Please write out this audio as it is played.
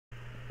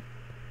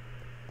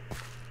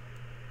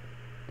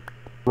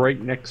right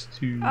next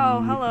to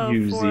Oh, hello,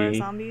 UZ. 4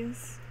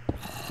 zombies.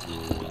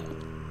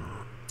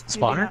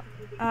 Spawner?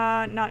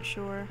 Not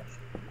sure.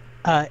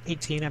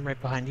 18, I'm right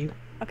behind you.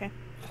 Okay.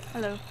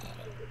 Hello.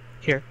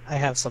 Here, I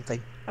have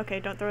something. Okay,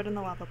 don't throw it in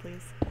the lava,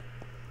 please.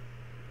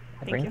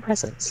 I bring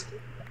presents.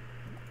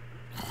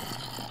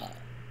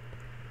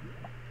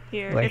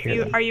 Here, Right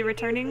here, are you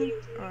returning?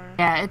 Or...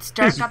 Yeah, it's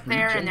dark up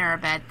there and there are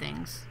bad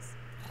things.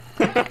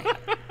 You're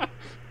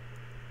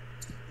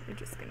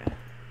just gonna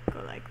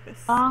go like this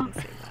and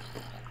save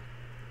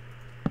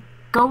that.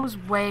 Goes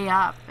way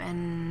up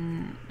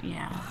and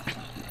yeah.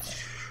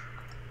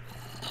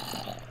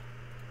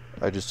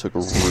 I just took a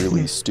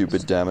really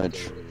stupid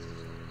damage.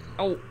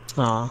 Oh.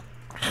 Aw.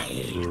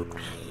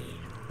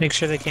 Make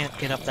sure they can't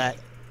get up that.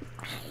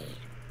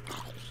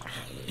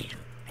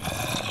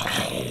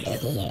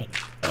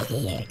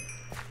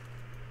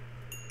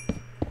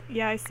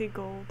 Yeah, I see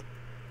gold.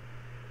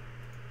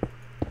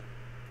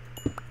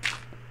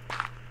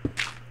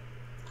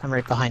 I'm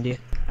right behind you.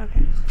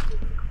 Okay.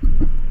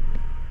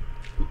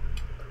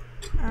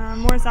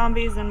 More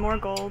zombies and more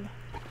gold.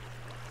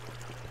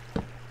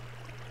 Oh,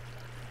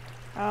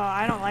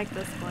 I don't like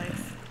this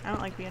place. I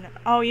don't like being...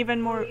 Oh,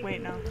 even more...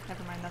 Wait, no.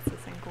 Never mind. That's the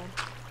same gold.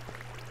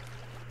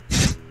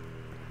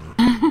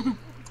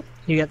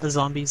 You get the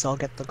zombies, I'll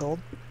get the gold.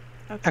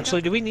 Okay.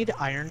 Actually, do we need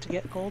iron to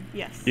get gold?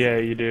 Yes. Yeah,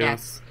 you do.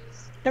 Yes.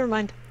 Never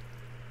mind.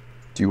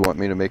 Do you want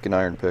me to make an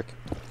iron pick?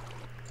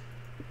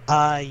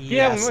 Yeah, we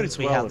might since as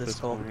we well have at this this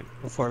gold point.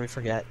 before we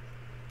forget.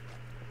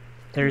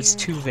 There's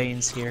 2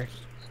 veins here.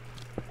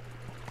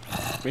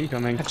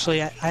 Incoming.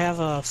 Actually, I have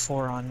a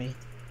 4 on me.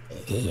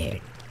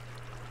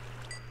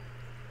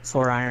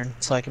 4 iron,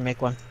 so I can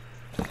make one.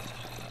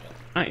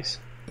 Nice.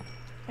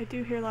 I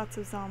do hear lots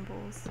of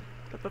zombies.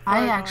 But before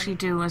I go actually on-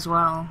 do as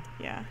well.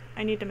 Yeah,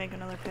 I need to make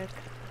another pick.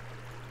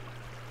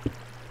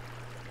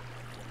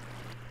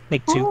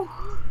 Make 2. Ooh,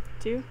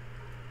 2?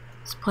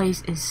 this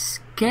place is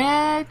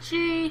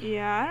sketchy.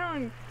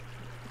 Yeah,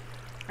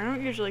 I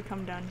don't usually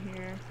come down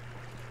here.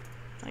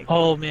 Like,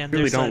 Oh man,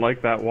 Really there's don't a...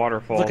 like that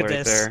waterfall Look at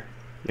right this. there.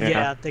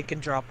 Yeah, they can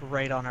drop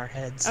right on our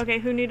heads. Okay,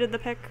 who needed the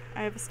pick?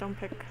 I have a stone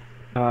pick.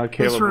 Caleb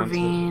This wants it.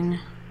 ravine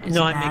is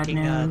No, I'm bad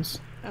making, news.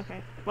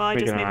 Okay, well I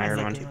Make just an made iron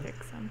my one. 2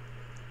 picks then.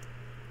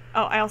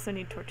 Oh, I also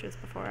need torches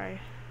before I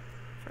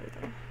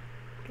further.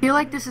 I feel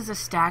like this is a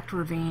stacked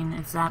ravine.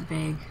 It's that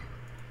big.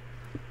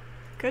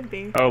 Could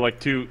be. Oh, like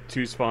two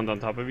spawned on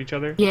top of each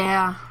other?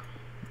 Yeah.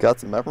 Got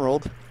some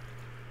emerald.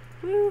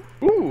 Woo!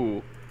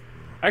 Ooh!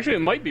 Actually, it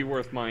might be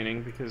worth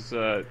mining, because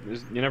you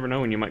never know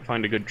when you might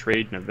find a good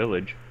trade in a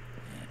village.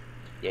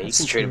 Yeah, you That's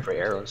can trade them true. for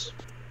arrows.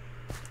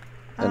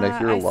 And I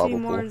hear a I lava see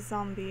more pool.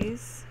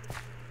 zombies.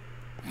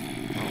 Oh,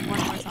 one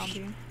more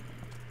zombie.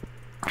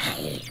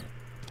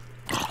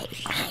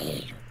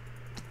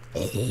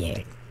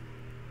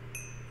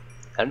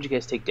 How did you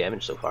guys take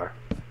damage so far?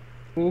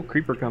 Ooh,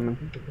 creeper coming.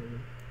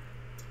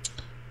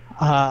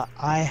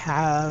 I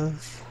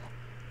have...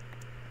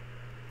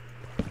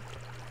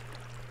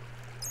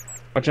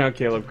 Watch out,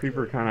 Caleb.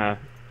 Creeper kinda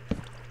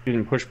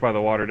getting pushed by the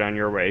water down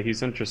your way.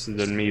 He's interested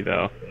in me,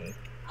 though.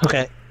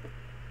 Okay.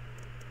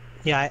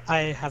 Yeah, I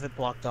have it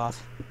blocked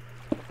off.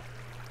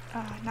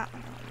 Not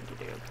what I wanted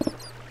to do.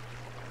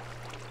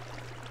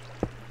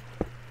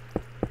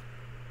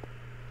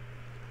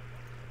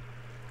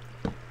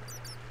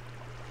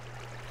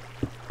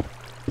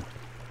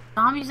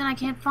 Zombies and I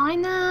can't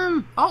find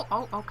them.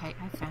 Oh, okay.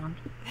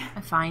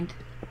 I find.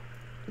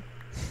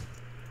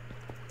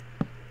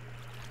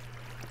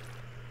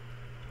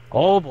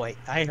 Oh boy,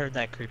 I heard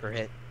that creeper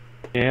hit.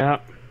 Yeah.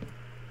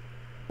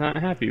 Not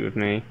happy with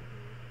me.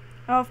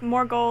 Oh,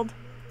 more gold.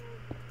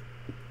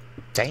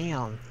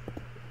 Damn.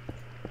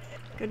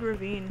 Good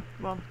ravine.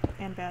 Well,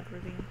 and bad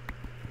ravine.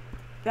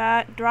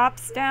 That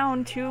drops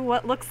down to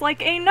what looks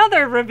like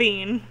another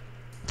ravine.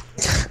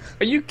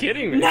 Are you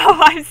kidding me? No,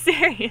 I'm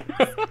serious.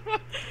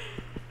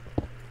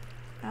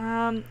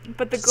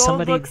 But the gold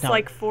Somebody looks dump.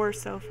 like 4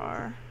 so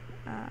far.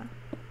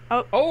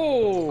 Oh!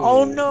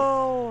 Oh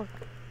no!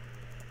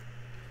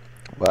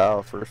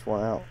 Wow, first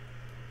one out.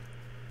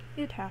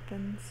 It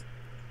happens.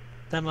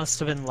 That must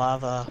have been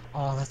lava.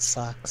 Oh, that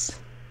sucks.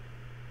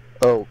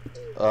 Oh,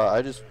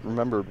 I just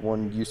remembered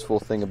one useful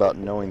thing about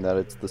knowing that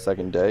it's the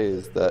second day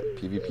is that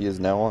PvP is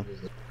now on.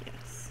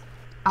 Yes.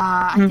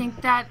 I think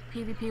that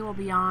PvP will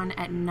be on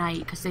at night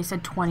because they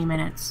said 20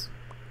 minutes.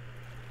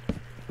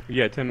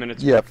 Yeah, 10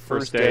 minutes Yeah, for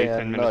first day, 10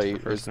 and minutes night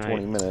for first is night.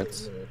 20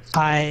 minutes.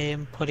 I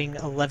am putting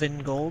 11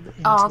 gold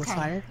into Oh, the okay.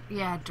 fire.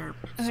 Yeah, derp.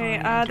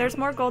 Okay, Sorry, there's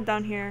more gold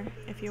down here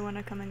if you want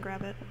to come and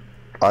grab it.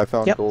 I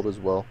found Yep. gold as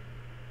well.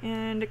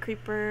 And a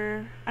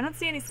creeper. I don't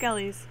see any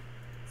skellies,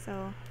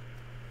 so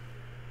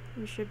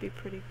we should be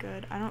pretty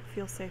good. I don't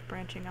feel safe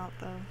branching out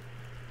though,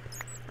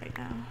 right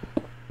now.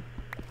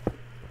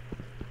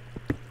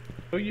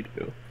 Oh, you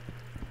do.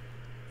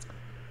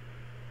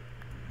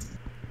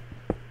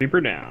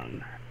 Creeper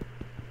down.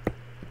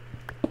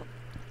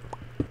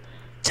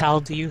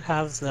 Tal, do you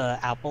have the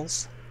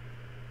apples?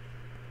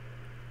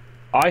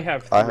 I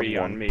have I have 3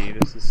 on one. me.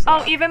 This is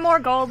Oh, even more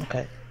gold.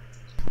 Okay.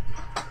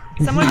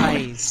 Someone,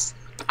 Nice.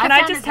 Can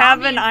I just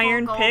have an full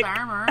iron gold pick?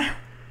 armor.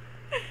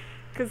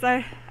 Because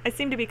I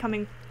seem to be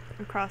coming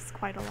across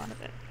quite a lot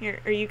of it. Here,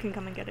 or you can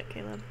come and get it,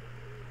 Caleb.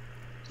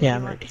 Yeah, You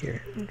I'm want- right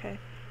here. Okay.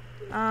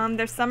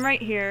 There's some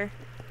right here,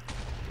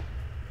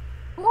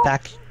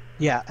 Back.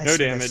 Yeah, I No see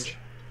this. damage.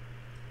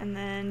 and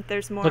then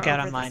there's more. Look out,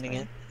 over I'm this mining way.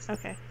 it.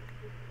 Okay.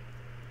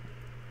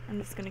 I'm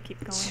just gonna keep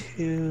going.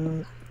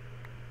 2.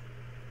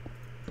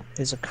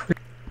 There's a creep.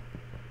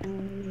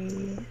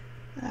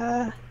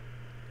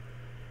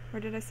 Where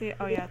did I see it?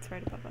 Oh yeah, it's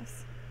right above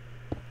us.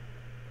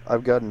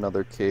 I've got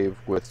another cave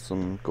with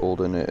some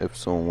gold in it if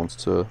someone wants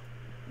to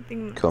I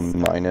think come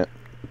mine it.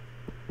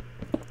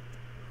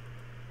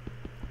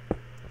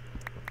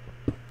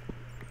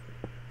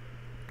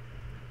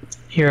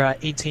 Here,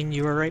 18,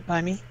 you were right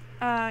by me.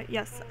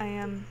 Yes, I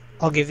am.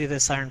 I'll give you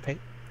this iron Okay.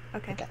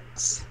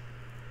 pickaxe.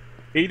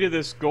 8 of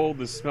this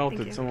gold is Thank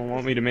smelted. you. Someone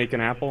want me to make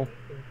an apple?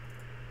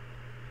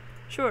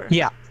 Sure.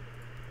 Yeah.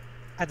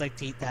 I'd like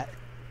to eat that.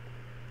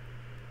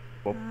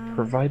 We'll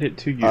provide it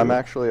to you. I'm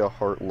actually a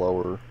heart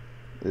lower.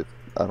 If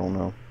I don't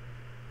know.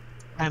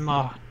 I'm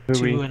Who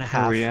we- 2.5.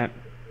 Where we at?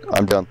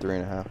 I'm down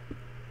 3.5.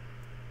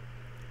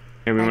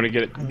 And we want to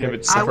get it. Give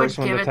it the I would first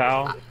one give to it-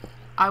 Tal.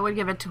 I would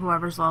give it to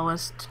whoever's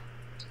lowest.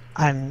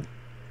 I'm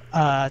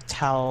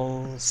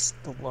Tal's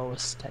the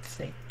lowest, I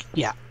think.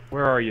 Yeah.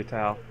 Where are you,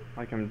 Tal?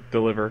 I can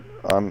deliver.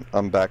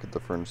 I'm back at the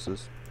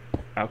furnaces.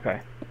 Okay.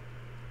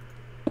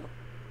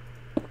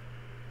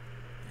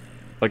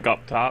 Like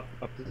up top,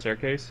 up the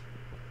staircase.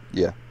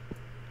 Yeah.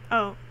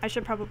 Oh, I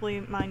should probably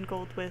mine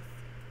gold with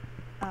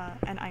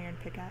an iron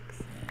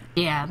pickaxe.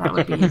 Yeah, that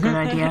would be a good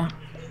idea.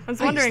 I was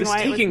Nice, wondering this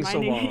why it was taking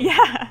so mining. long.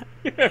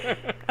 Yeah.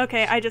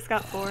 Okay, I just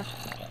got 4.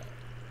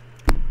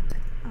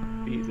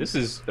 This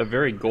is a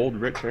very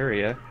gold-rich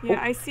area. Yeah,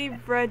 I see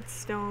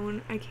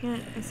redstone. I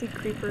see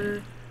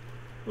creeper.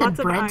 Lots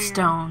The of iron.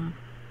 breadstone.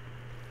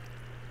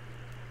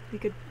 We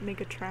could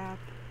make a trap.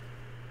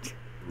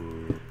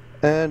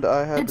 And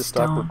I had to It's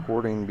stop stone.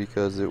 recording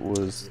because it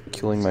was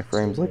killing my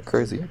frames like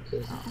crazy.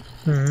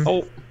 Mhm.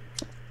 Oh,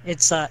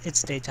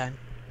 It's daytime.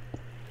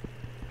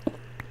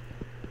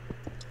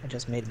 I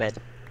just made bed.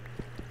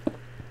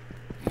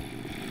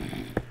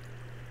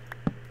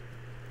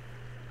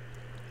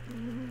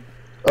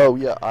 Oh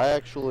yeah, I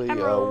actually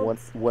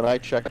Emeralds. when I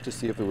checked to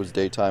see if it was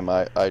daytime,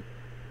 I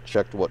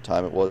checked what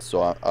time it was,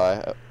 so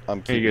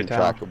I'm Here you keeping go,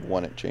 track Tal. of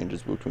when it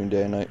changes between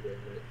day and night.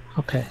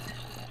 Okay.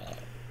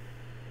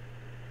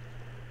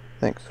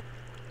 Thanks.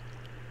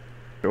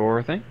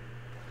 sure thing.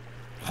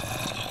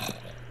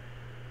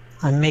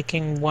 I'm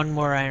making one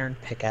more iron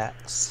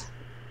pickaxe.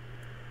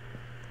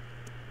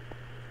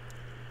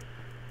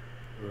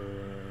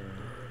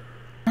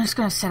 I'm just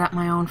gonna set up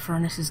my own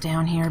furnaces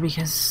down here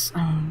because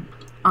I'm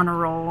on a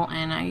roll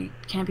and I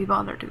can't be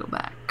bothered to go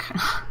back.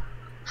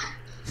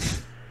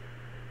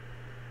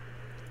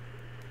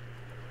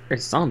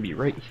 There's a zombie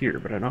right here,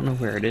 but I don't know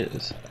where it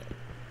is.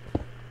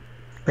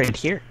 Right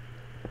here.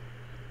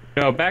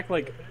 No, back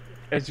like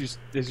as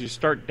you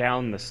start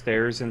down the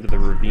stairs into the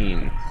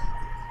ravine.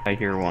 I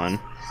hear one.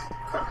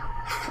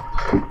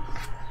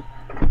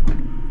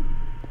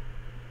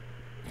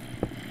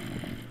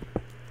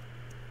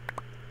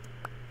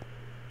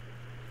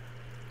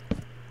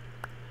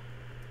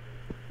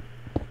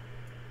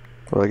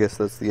 Well, I guess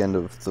that's the end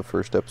of the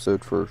first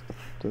episode for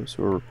those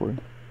who are recording.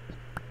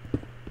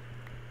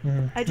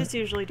 I just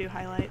usually do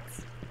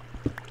highlights.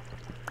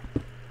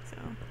 So.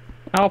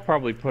 I'll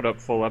probably put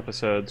up full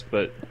episodes,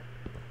 but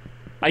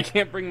I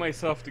can't bring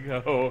myself to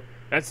go.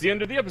 That's the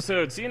end of the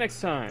episode. See you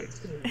next time.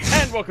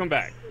 And welcome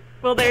back.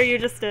 Well, there you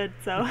just did,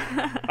 so.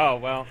 Oh,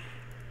 well.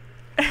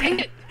 Dang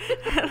it!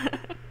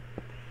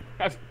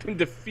 I've been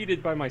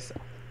defeated by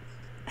myself.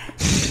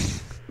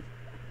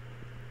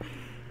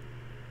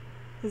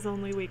 His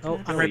only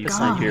weakness. I'm right You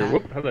beside see you. here.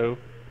 Whoop, hello.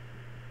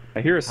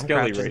 I hear a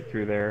skelly crouching. right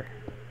through there.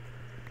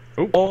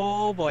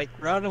 Oh boy,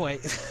 run away.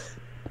 Jeez,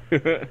 I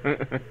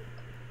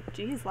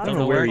lots don't of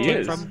know where it he came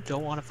is. from.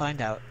 Don't want to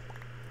find out.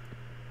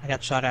 I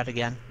got shot at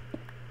again.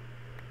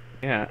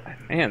 Yeah,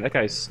 man, that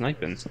guy's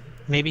sniping.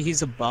 Maybe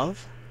he's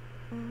above?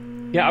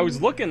 Yeah, I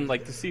was looking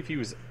like to see if he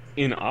was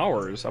in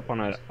ours up on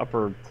an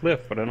upper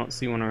cliff, but I don't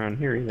see one around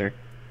here either.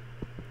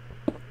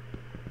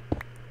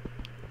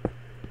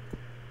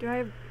 Do I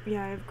have...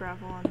 Yeah, I have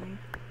gravel on me.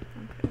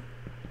 Okay.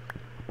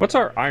 What's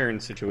our iron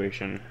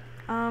situation?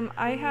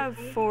 I have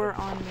 4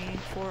 on me.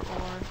 4 ore.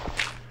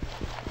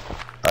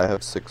 I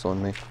have 6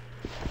 on me.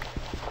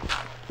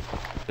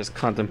 Just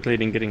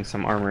contemplating getting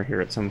some armor here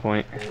at some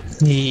point.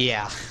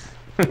 Yeah.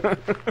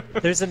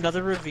 There's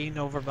another ravine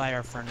over by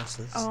our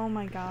furnaces. Oh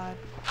my god.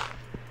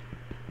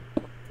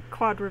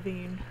 Quad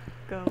ravine.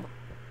 Go.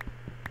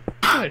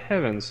 Good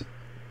heavens.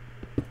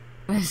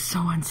 That is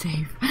so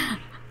unsafe.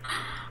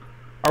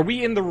 Are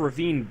we in the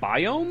ravine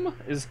biome?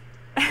 Is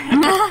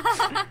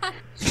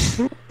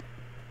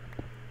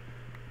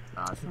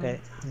Awesome. Okay,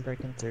 I'm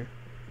breaking through.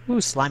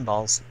 Ooh, slime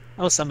balls.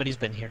 Oh, somebody's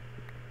been here.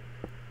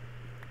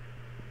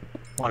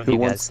 One of Who you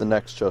wants guys. the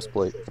next chest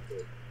plate?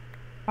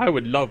 I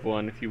would love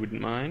one if you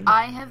wouldn't mind.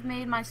 I have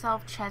made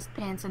myself chest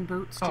pants and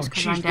boots Oh, just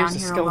because I'm jeez, down there's a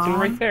here skeleton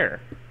alone. right there.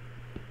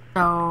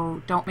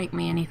 So don't make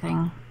me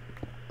anything.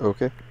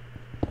 Okay.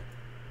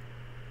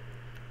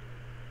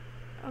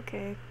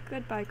 Okay,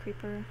 goodbye,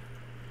 creeper.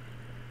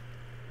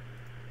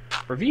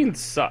 Ravines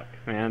suck,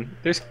 man.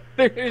 There's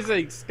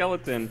a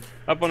skeleton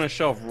up on a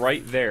shelf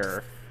right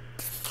there.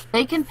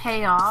 They can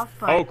pay off,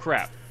 but Oh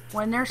crap.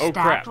 when they're Oh, stacked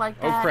crap. like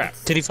Oh, that, crap.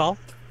 it's- Did he fall?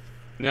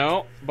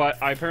 No,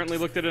 but I apparently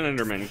looked at an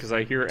Enderman because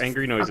I hear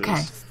angry noises.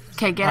 Okay.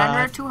 Okay, get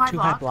under a too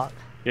high block.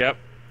 Yep,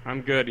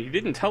 I'm good. He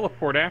didn't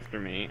teleport after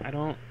me. I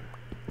don't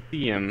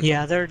see him.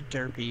 Yeah, they're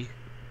derpy.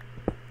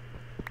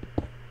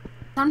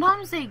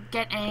 Sometimes they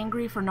get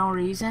angry for no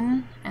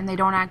reason, and they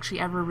don't actually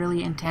ever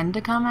really intend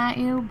to come at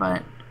you,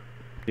 but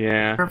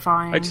Yeah. they're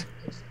fine. I just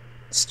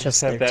It's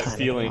just have their that time.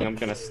 feeling I'm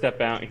gonna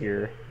step out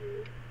here.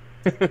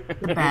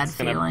 The bad It's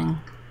gonna feeling.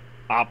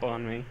 Hop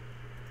on me.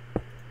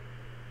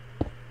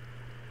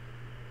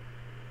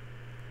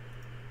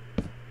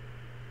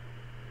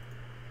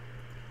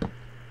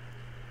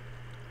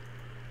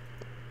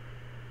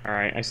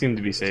 Alright, I seem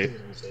to be safe.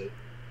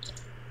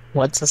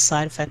 What's a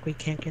side effect we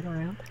can't get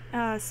around?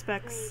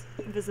 Specs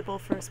visible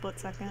for a split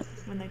second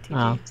when they TP.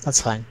 Oh,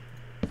 that's fine.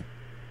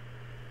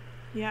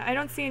 Yeah, I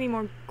don't see any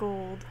more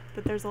gold,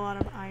 but there's a lot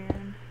of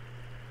iron.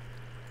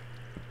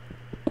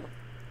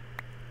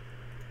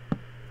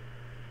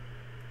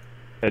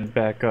 Head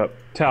back up.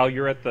 Tal,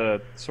 you're at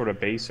the sort of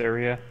base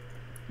area.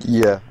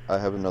 Yeah, I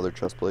have another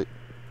chest plate.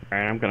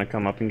 Alright, I'm gonna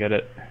come up and get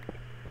it.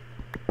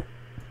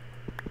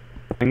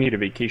 I need a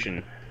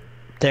vacation.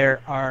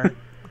 There are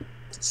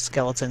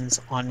skeletons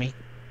on me.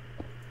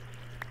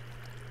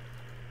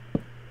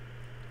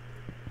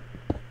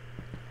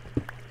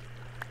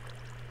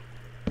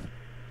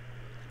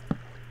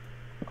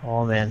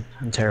 Oh man,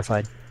 I'm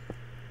terrified.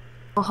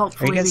 We'll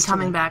hopefully be gets to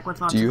coming the- back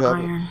with lots Do you of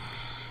have iron.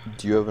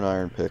 Do you have an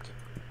iron pick?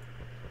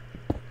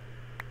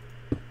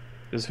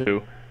 Is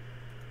who?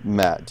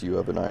 Matt, do you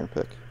have an iron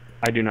pick?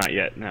 I do not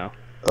yet, no.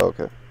 Oh,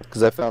 okay.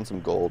 Because I found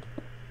some gold.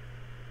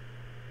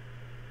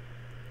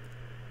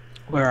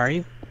 Where are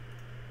you?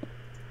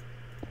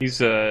 He's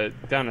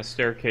down a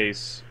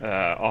staircase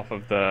off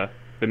of the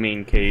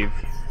main cave.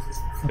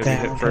 Did Okay,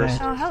 he hit I'm first?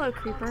 gonna- Oh, hello,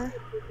 creeper.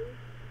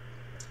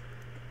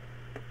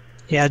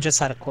 Yeah, I just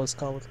had a close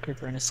call with a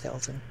creeper and a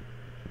skeleton.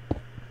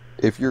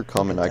 If you're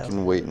coming, I Yeah.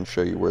 can wait and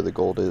show you where the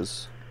gold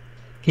is.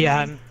 Yeah,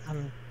 I'm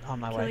on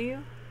my Kill way.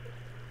 you?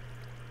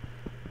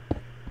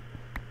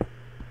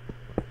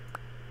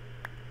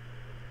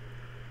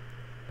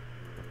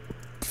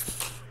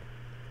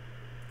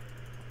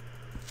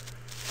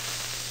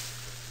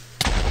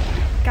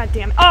 God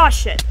damn it. Oh,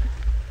 shit.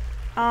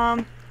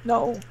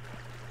 No.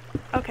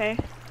 Okay.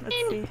 Let's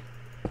see.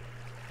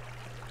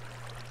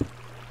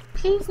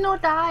 Please no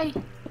die.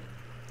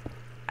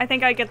 I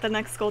think I get the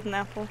next golden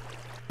apple.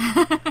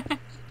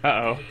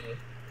 Uh-oh.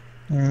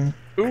 Mm.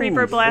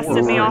 Creeper Ooh,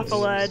 blasted me off forwards. a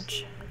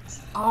ledge,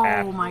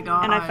 Oh my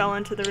god. and I fell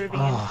into the ravine.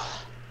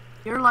 Oh.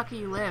 You're lucky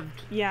you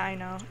lived. Yeah, I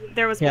know.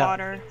 There was Yeah.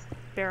 water.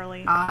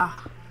 Barely.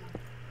 Ah.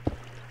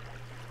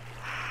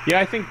 Yeah,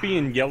 I think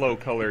being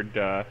yellow-colored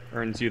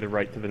earns you the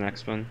right to the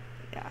next one.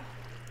 Yeah.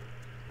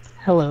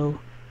 Hello.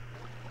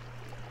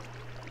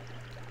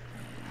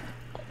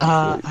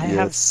 I Yeah.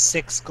 have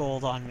 6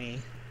 gold on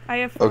me. I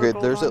have 4 Okay,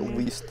 gold there's on at me.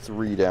 least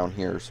 3 down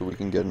here, so we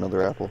can get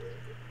another apple.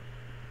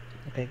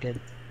 Okay, good.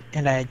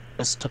 And I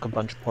just took a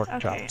bunch of pork Okay,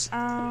 chops.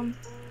 I'm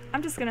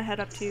just gonna head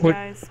up to you Where-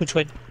 guys. Which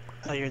way?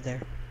 Oh, you're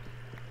there.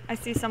 I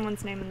see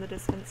someone's name in the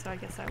distance, so I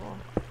guess I will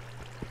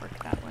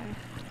work that way.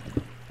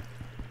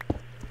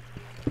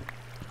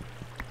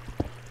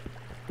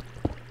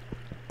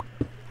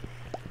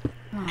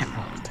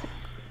 Emerald.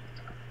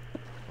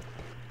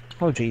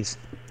 Oh, jeez.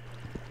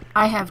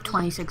 I have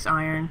 26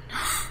 iron.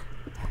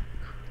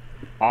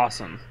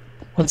 Awesome.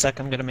 One sec,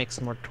 I'm gonna make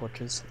some more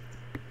torches.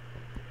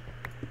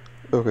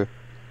 Okay.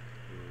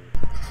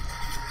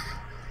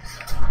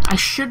 I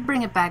should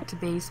bring it back to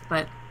base,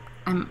 but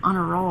I'm on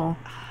a roll.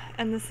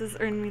 And this has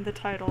earned me the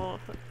title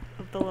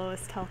of the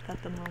lowest health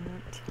at the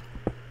moment.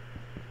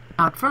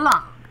 Not for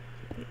long.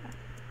 Yeah.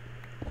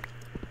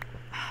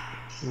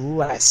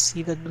 Ooh, I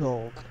see the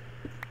gold.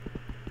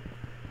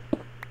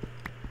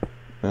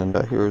 And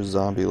I hear a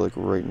zombie, like,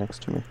 right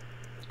next to me.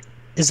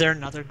 Is there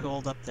another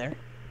gold up there?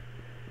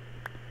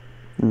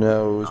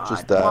 No, it was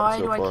just that Why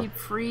so do far. I keep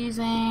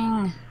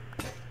freezing?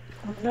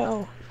 Oh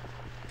no.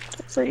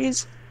 Don't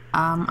freeze.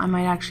 I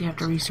might actually have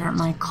to restart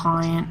my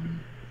client.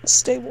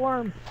 Stay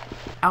warm.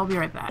 I'll be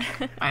right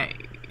back. I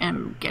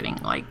am getting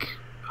like,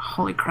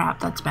 holy crap,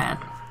 that's bad.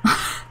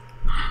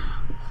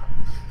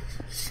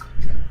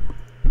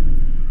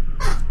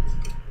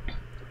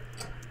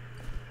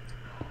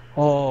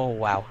 Oh,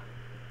 wow.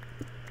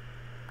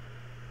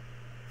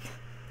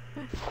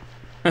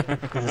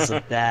 This is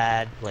a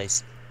bad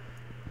place.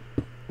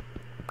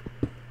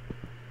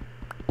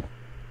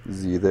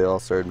 Z, they all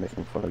started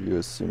making fun of you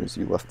as soon as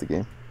you left the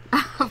game.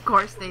 Of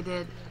course they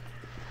did.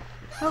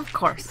 Of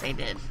course they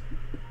did.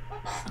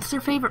 It's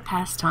their favorite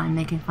pastime,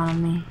 making fun of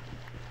me.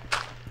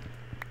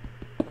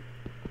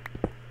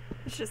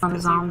 It's just I'm a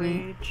pussy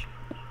zombie. rage.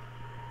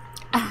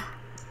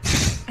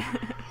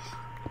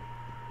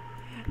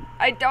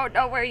 don't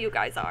know where you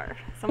guys are.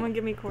 Someone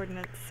give me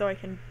coordinates so I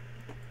can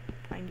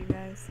find you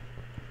guys.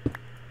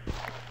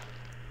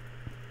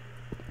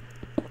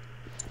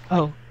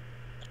 Oh,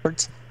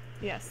 birds.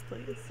 Yes,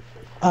 please.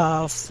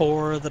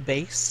 For the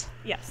base.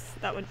 Yes,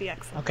 that would be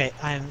excellent. Okay,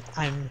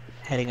 I'm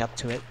heading up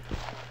to it.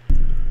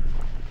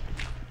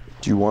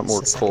 Do you want more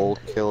Just a second. coal,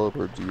 Caleb,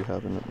 or do you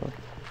have enough?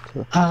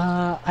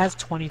 I have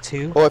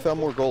 22. Oh, I found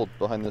more gold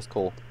behind this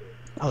coal.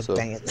 Oh, so-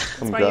 dang it.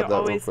 Come That's why grab you that real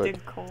always quick.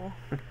 dig coal.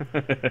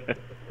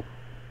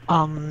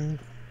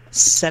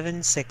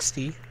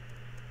 760. Okay.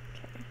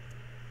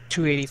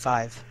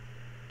 285.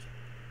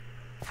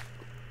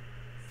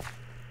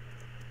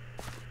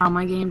 Oh,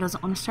 my game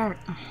doesn't want to start.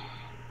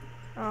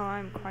 Oh,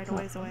 I'm quite a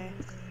ways away.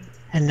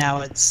 And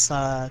now it's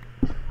at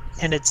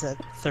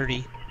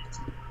 30.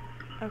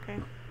 Okay.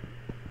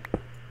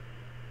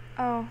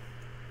 Oh,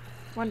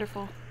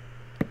 wonderful.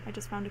 I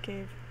just found a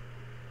cave.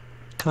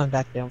 Coming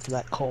back down for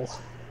that coal.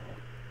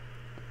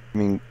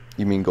 You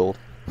mean gold?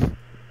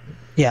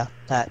 Yeah,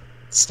 that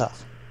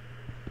stuff.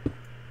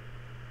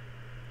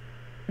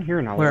 I'm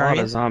hearing a Where are lot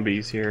you? of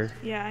zombies here.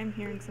 Yeah, I'm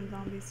hearing some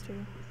zombies too.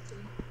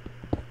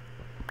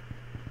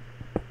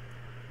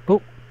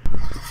 Oh,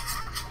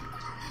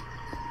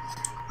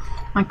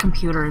 My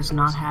computer is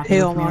not happy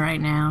Hey, with me Omar.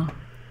 right now.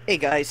 Hey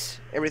guys,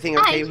 everything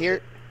okay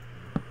here?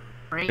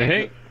 Great.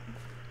 Hey,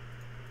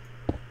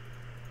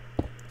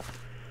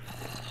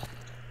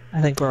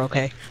 I think we're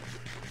okay.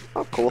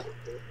 Oh, cool.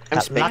 I'm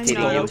Got lots of spectating I'm you,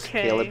 not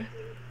okay. Caleb.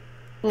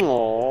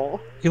 Aww.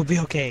 You'll be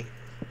okay.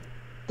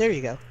 There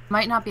you go.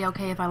 Might not be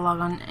okay if I log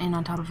in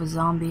on top of a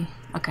zombie.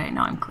 Okay,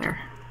 now I'm clear.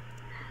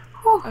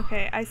 Whew.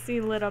 Okay, I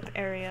see lit up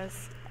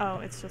areas. Oh,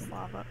 it's just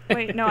lava.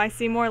 Wait, no, I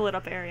see more lit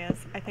up areas.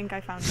 I think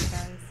I found you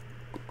guys.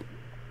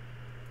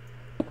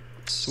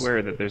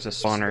 swear that there's a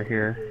spawner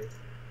here.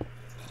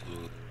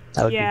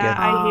 That would Yeah, be good.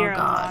 I Oh, hear a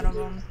God. lot of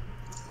them.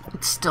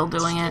 It's still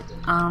doing it.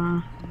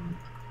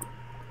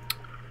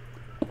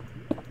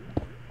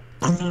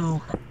 Oh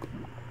no.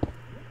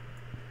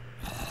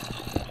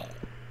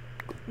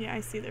 Yeah, I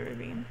see the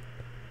ravine.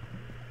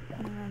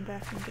 I'm gonna run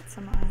back and get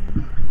some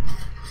iron.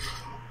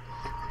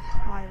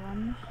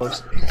 Iron.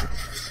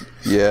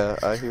 Yeah,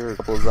 I hear a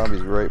couple of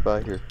zombies right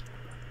by here.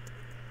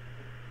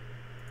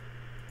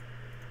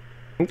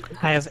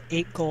 I have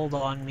 8 gold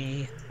on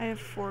me, I have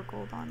 4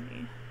 gold on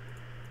me.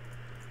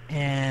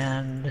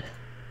 and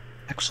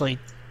actually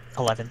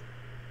 11.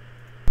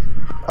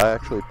 I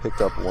actually picked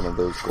up one of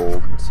those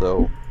gold,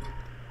 so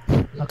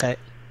Okay.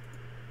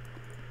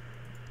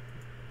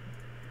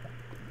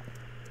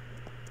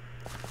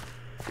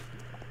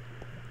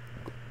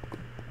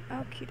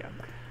 Okie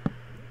doke.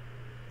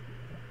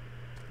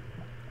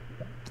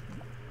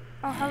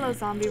 Oh, hello,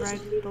 zombie right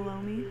below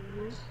me.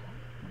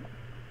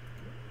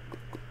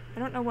 I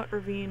don't know what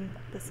ravine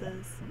this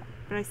is,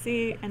 but I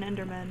see an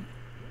Enderman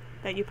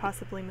that you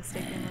possibly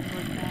mistakenly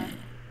looked at.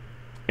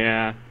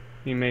 Yeah,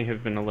 he may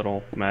have been a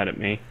little mad at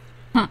me.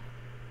 Huh.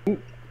 Ooh.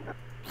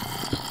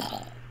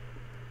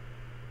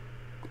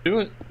 Do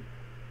it.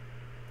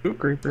 Ooh,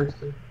 creeper.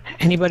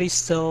 Anybody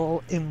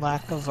still in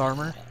lack of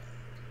armor?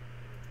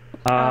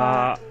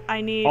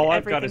 I need all I've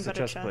everything got is a but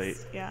chest chest. plate.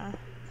 Yeah.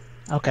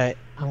 Okay,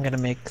 I'm gonna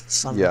make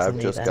some yeah, for I've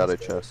me just then. got a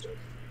chest.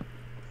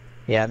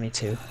 Yeah, me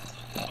too.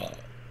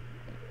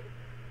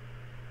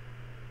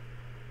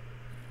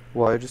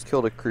 Well, I just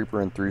killed a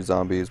creeper and 3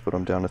 zombies, but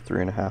I'm down to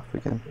 3.5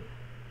 again.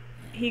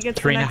 He gets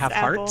 3.5 the next apple.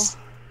 hearts?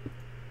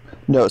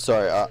 No,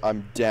 sorry,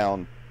 I'm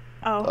down.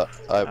 Oh.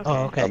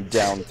 Oh, okay. I'm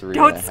down 3.5.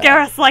 Don't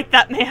scare us like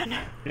that, man.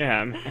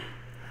 Yeah,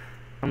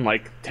 I'm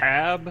like,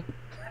 tab?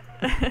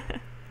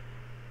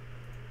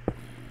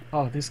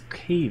 Oh, this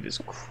cave is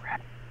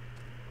crap.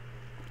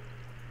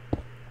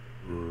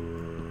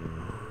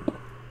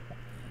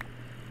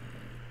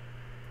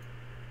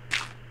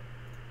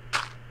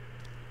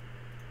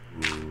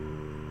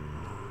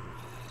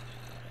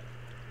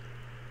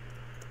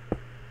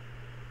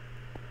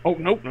 Oh,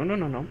 nope, no.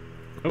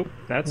 Nope,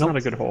 that's Nope. not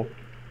a good hole.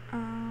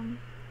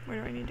 Where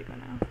do I need to go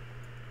now?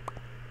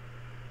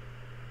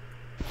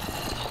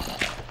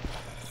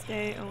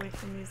 Stay away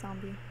from me,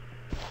 zombie.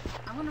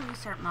 I'm gonna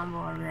restart Mumble.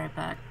 I'll be right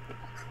back.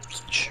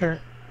 Sure.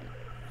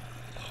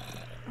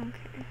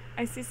 Okay.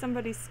 I see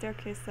somebody's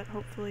staircase that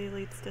hopefully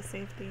leads to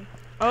safety.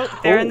 Oh,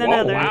 they're in the whoa,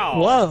 nether. wow.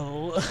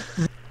 Whoa!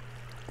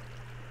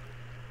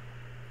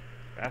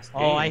 Fast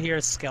Oh, I game. hear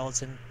a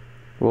skeleton.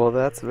 Well,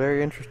 that's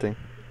very interesting.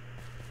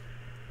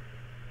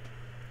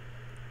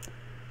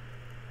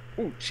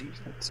 Oh, jeez,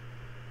 that's...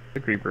 The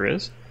creeper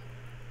is.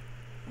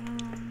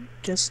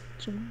 Just...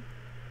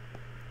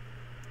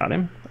 Got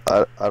him.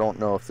 I don't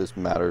know if this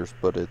matters,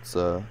 but it's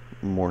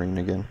morning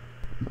again,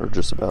 or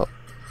just about.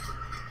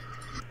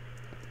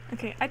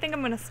 Okay, I think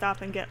I'm gonna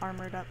stop and get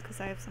armored up because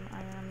I have some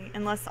iron on me.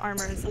 Unless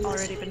armor has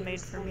already been made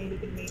for me.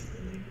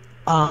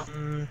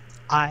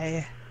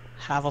 I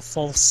have a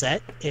full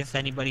set. If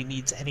anybody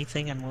needs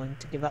anything, I'm willing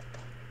to give up.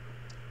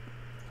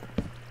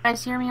 You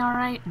guys hear me all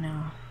right?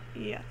 No.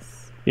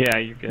 Yes. Yeah,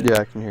 you're good. Yeah,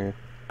 I can hear you.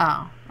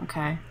 Oh,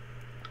 okay.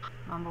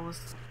 Mumble was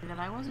saying that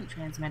I wasn't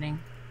transmitting.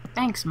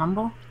 Thanks,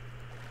 Mumble.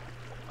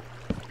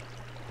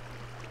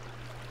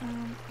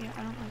 Yeah,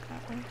 I don't like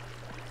that way.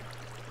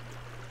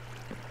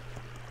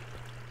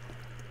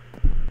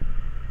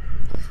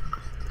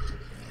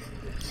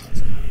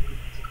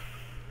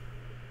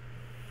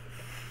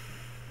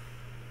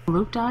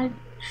 Luke died?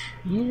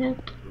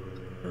 Shit.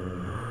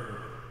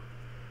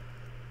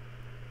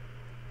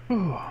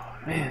 Oh,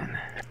 man.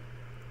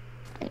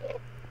 I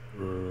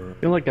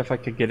feel like if I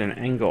could get an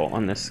angle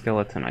on this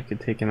skeleton, I could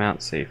take him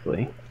out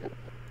safely.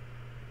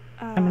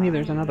 How many?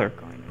 There's I'm another. not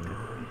going a good way.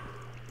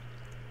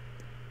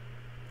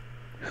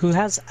 Who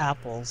has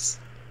apples?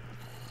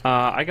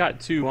 I got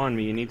 2 on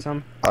me. You need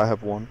some? I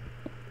have one.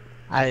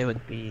 I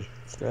would be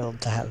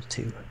thrilled to have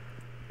 2.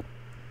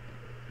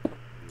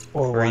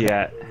 Or Where are one. you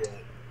at?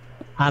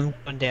 I'm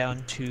going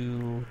down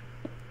to...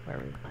 Where are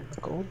we find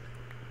the gold?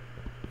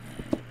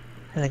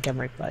 I think I'm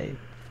right by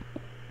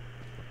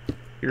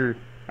you.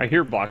 I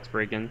hear blocks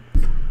breaking.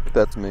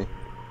 That's me.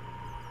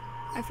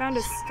 I found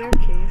a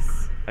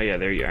staircase. Oh yeah,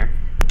 there you are.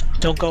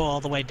 Don't go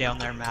all the way down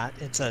there, Matt.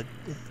 It's a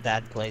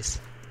bad place.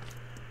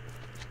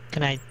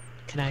 Can I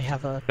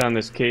have a... Down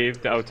this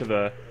cave, out to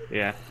the...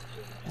 Yeah.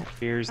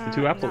 Here's the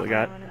 2 apples I not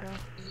got. where I wanna go.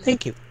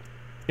 Thank you.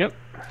 Yep.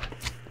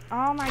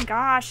 Oh my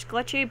gosh,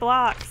 glitchy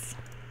blocks.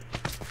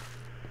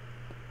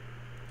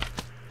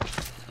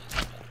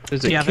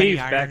 There's Do a you have any cave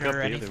iron back up or the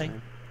other anything?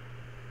 way.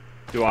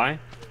 Do I?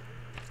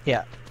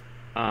 Yeah.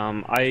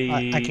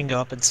 I can go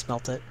up and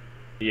smelt it.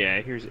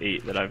 Yeah, here's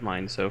 8 that I've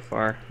mined so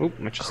far. Oop,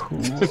 I just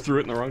Cool. threw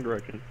it in the wrong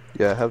direction.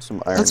 Yeah, I have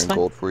some iron That's and fine.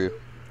 gold for you.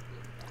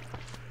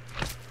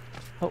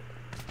 Oh.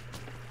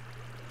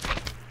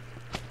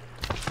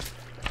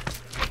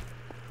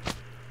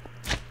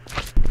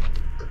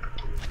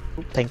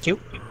 Thank you.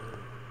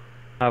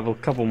 I have a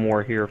couple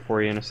more here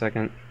for you in a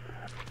second.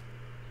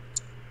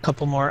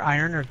 Couple more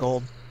iron or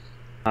gold?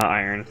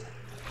 Iron.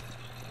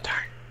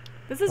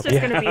 This is just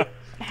Yeah. gonna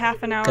be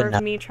half an hour Good of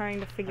enough. me trying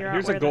to figure out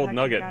Here's where a the gold heck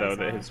nugget you though guys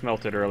that are. had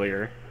smelted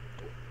earlier.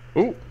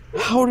 Ooh.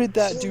 How did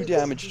that do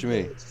damage to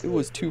me? It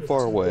was too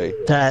far away.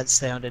 That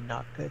sounded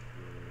not good.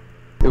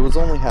 It was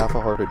only half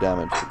a heart of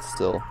damage, but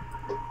still.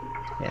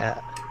 Yeah.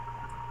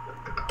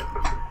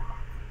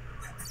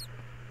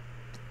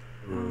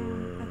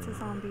 That's a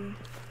zombie.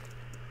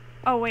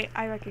 Oh wait,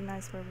 I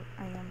recognize where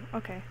I am.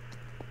 Okay.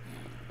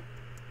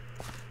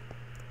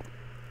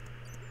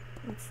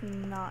 Let's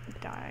not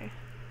die.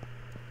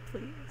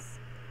 Please.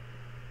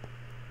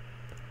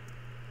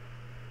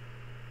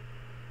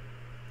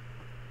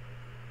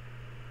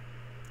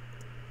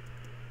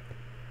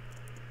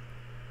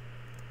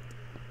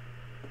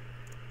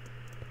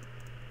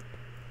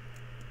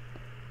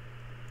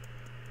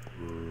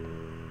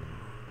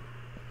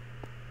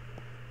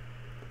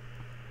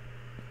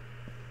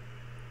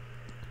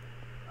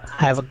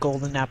 I have a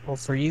golden apple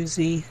for you,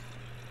 Z.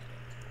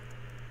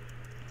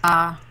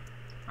 I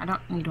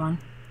don't need one.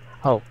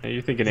 Oh,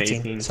 You're thinking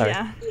 18. 18. Sorry.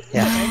 Yeah.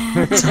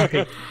 Yeah.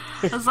 Sorry.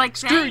 I was like,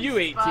 Screw thanks, you,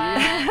 18. but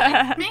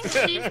I think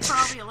she's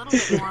probably a little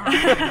bit more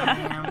hungry than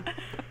I am.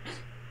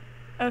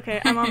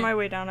 Okay, I'm on my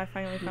way down. I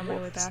finally found my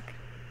way back.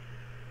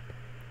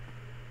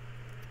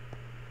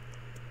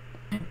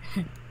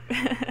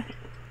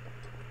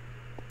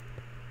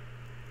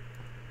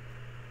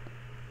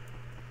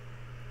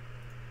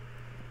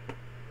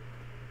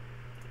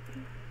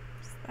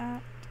 What's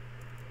that?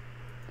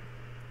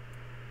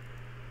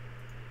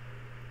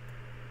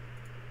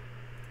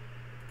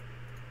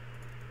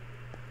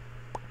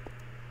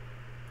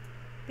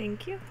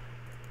 Thank you.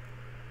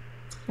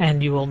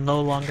 And you will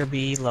no longer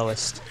be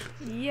lowest.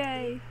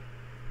 Yay.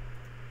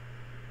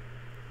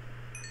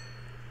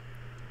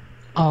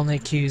 I'll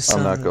make you some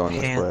I'm not going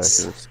pants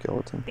this way. I hear a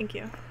skeleton. Thank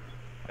you.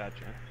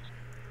 Gotcha.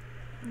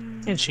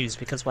 and shoes,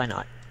 because why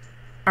not?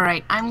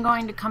 Alright, I'm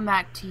going to come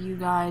back to you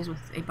guys with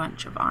a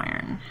bunch of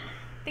iron.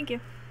 Thank you.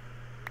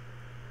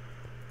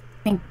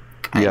 I think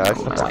Yeah, I I know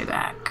can- my way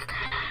back.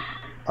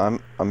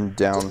 I'm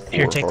down 4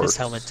 Here, take hearts, this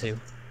helmet too.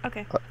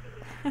 Okay.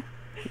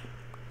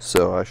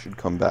 so I should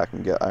come back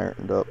and get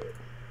ironed up.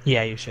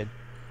 Yeah, you should.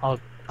 I'll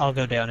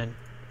go down and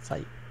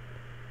fight.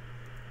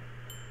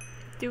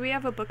 Do we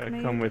have a book Gotta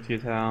made? come with you,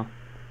 Tal.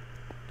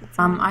 Did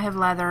someone- I have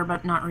leather,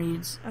 but not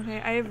reeds.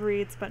 Okay, I have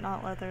reeds but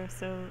not leather,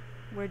 so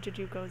where did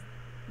you go,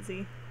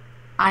 Z?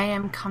 I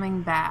am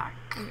coming back.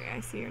 Okay,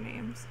 I see your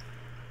names.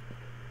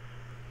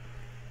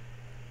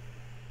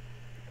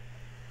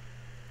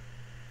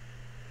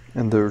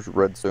 And there's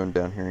redstone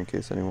down here in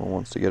case anyone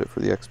wants to get it for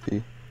the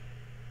XP.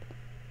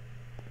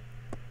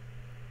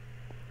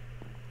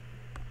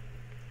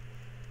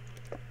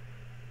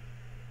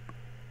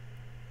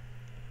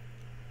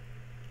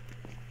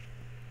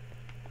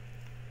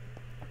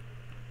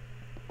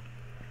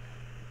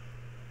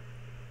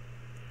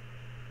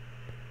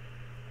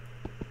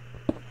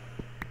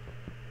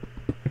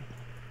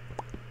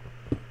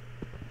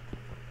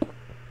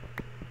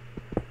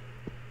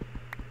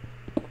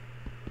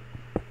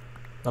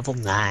 Level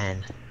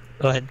 9.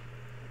 Go ahead.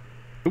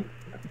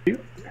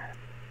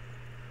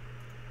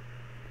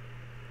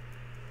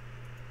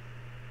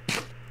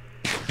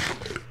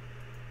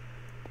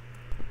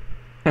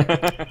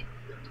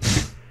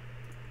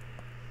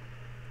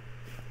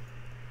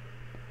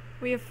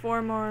 We have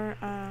 4 more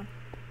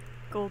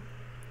gold,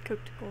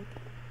 cooked gold.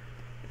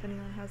 If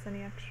anyone has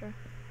any extra.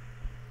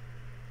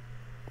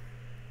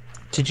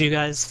 Did you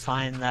guys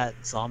find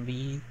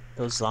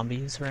those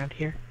zombies around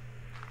here?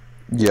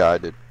 Yeah, I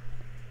did.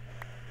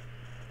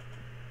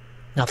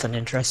 Nothing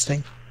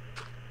interesting?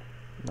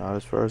 Not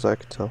as far as I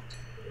could tell.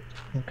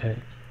 Okay.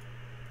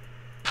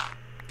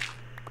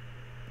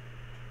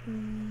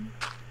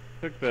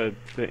 Took the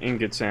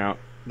ingots out,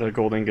 the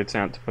gold ingots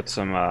out to put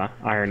some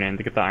iron in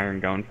to get the iron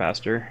going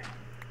faster.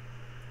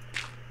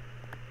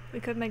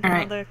 We could make All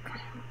right. another,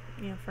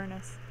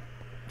 furnace,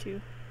 too.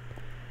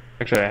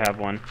 Actually, I have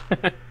one.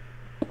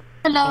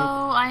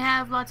 Hello, I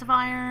have lots of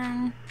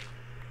iron.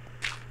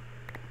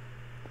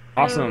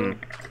 Awesome.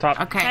 Top.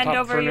 Okay. Hand top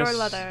over your furnace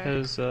leather.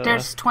 Has,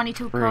 There's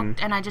 22 room.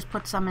 cooked, and I just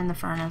put some in the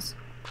furnace.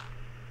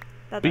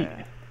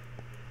 Leather.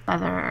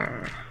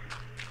 Leather.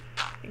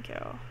 Thank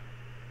you.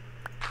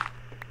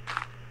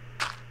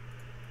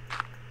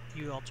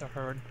 You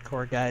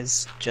UltraHardcore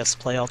guys just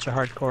play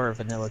UltraHardcore or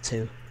Vanilla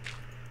too?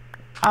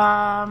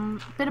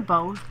 Bit of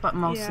both, but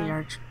mostly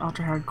Yeah.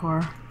 ultra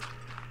hardcore.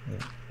 Yeah.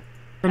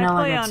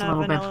 Vanilla play gets on a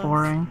little bit vanilla.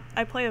 boring.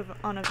 I play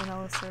on a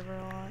vanilla server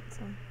a lot,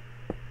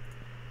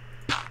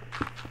 so.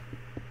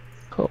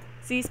 Cool.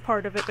 Z's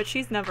part of it, but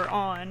she's never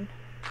on.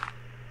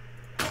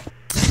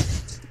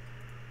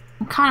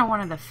 I'm kind of one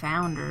of the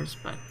founders,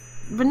 but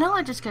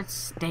vanilla just gets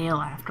stale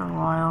after a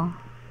while.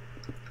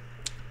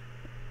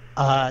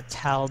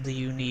 Tal, do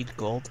you need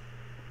gold?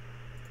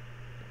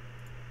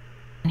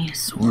 I need a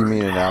sword. You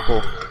mean an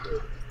apple?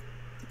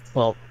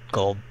 Well,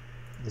 gold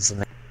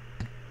isn't it?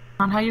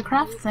 Not how you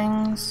craft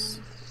things.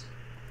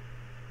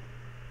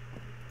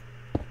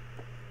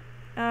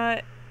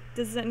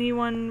 Does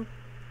anyone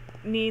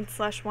need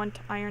 /want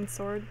iron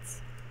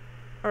swords?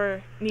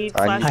 Or need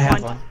I /want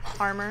have one.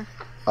 armor?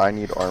 I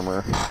need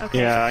armor. Okay.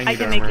 Yeah, I need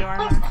can make you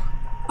armor.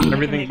 armor.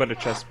 Everything but a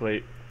chest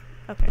plate.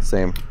 Okay.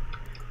 Same.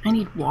 I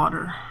need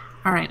water.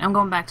 Alright, I'm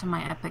going back to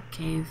my epic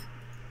cave.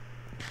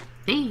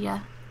 See ya.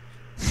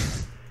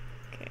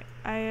 Okay.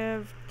 I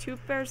have 2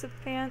 pairs of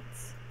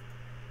pants.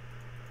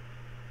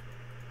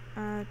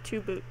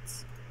 2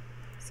 boots.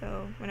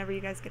 So whenever you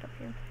guys get up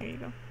here you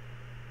go.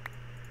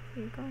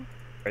 Here you go.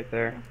 Right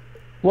there.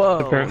 Whoa!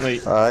 Apparently.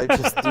 I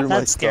just threw my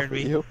That scared stuff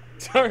at me. you.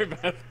 Sorry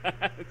about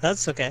that.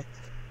 That's okay.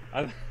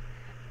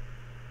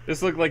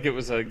 This looked like it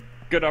was a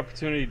good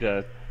opportunity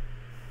to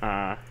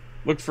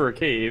look for a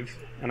cave,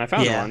 and I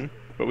found Yeah. one,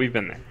 but we've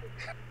been there.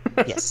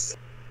 Yes.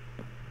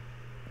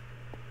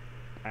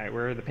 Alright,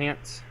 where are the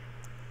pants?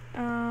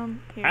 Here.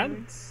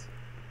 Pants?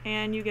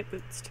 And you get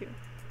boots too.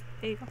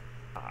 There you go.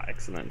 Ah,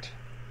 excellent.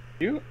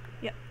 You?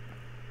 Yep.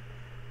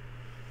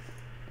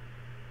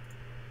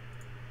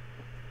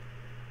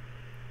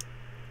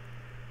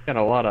 Got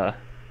a lot of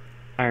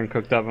iron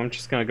cooked up. I'm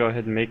just gonna go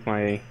ahead and make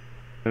my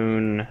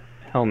own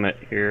helmet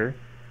here.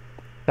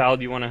 Sal,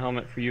 do you want a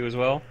helmet for you as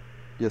well?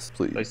 Yes,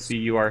 please. I see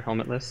you are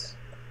helmetless.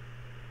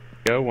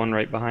 Go, one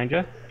right behind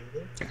you.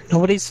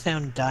 Nobody's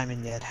found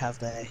diamond yet, have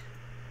they?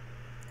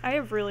 I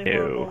have really Ew.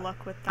 horrible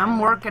luck with diamond. I'm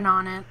working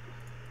on it.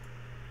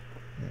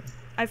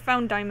 I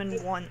found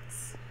diamond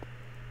once.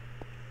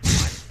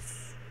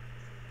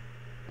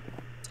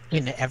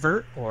 In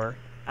ever or?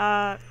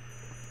 I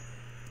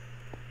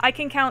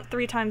can count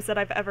 3 times that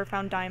I've ever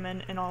found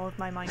diamond in all of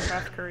my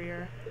Minecraft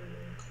career.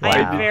 I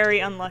Wow. am very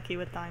unlucky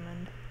with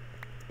diamond.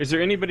 Is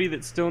there anybody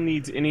that still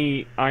needs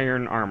any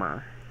iron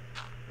armor?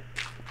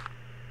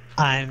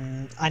 I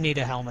need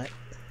a helmet.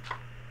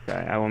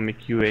 Okay, I will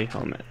make you a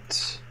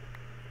helmet.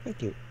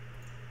 Thank you.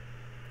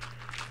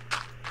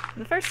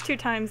 The first 2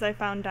 times I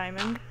found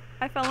diamond,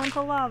 I fell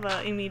into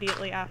lava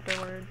immediately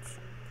afterwards.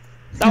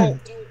 No!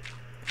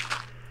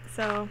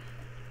 So,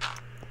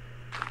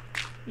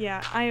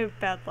 yeah, I have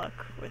bad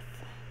luck with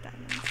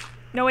diamonds.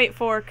 No, wait,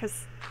 4,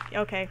 cause,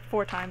 okay,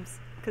 4 times,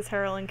 because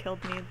Harrelin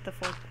killed me the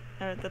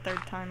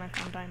 3rd time I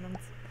found diamonds.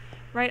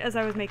 Right as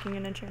I was making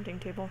an enchanting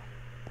table.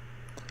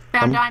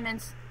 Found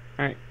diamonds.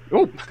 Alright.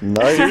 Oh!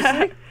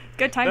 Nice.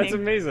 Good timing. That's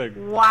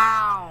amazing.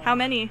 Wow. How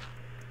many?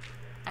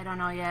 I don't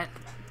know yet.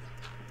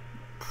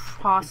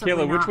 Possibly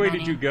Kayla, which not way many.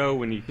 did you go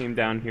when you came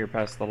down here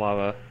past the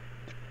lava?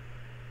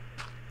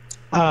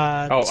 To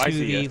I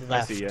see the ya.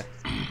 left. I see ya.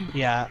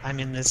 Yeah, I'm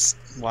in this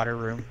water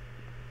room.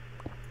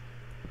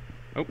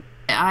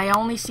 I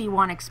only see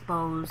one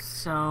exposed,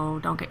 so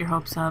don't get your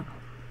hopes up.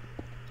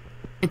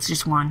 It's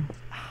just one.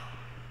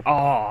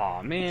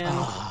 Aw, man.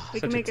 Oh, We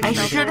Such can a make a I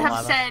team. should have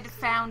lava. said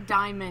found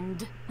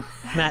diamond.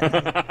 Matt,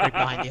 right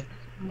behind you.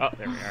 Oh,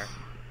 there we are.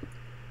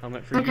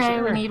 Helmet for you, Okay,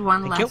 sir. we need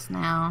one Thank you. less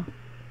now.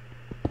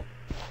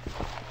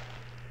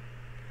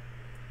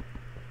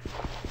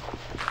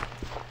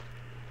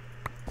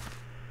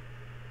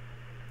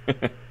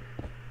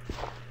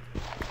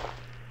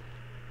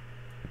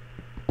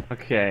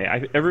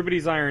 Okay,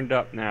 everybody's ironed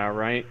up now,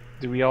 right?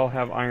 Do we all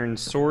have iron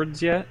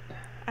swords yet?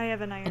 I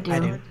have an iron do.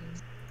 sword.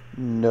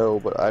 No,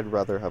 but I'd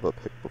rather have a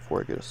pick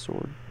before I get a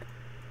sword.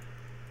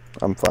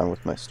 I'm fine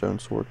with my stone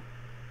sword.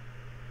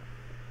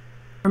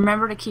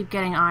 Remember to keep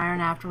getting iron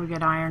after we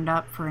get ironed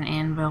up for an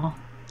anvil.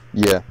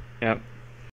 Yeah. Yep.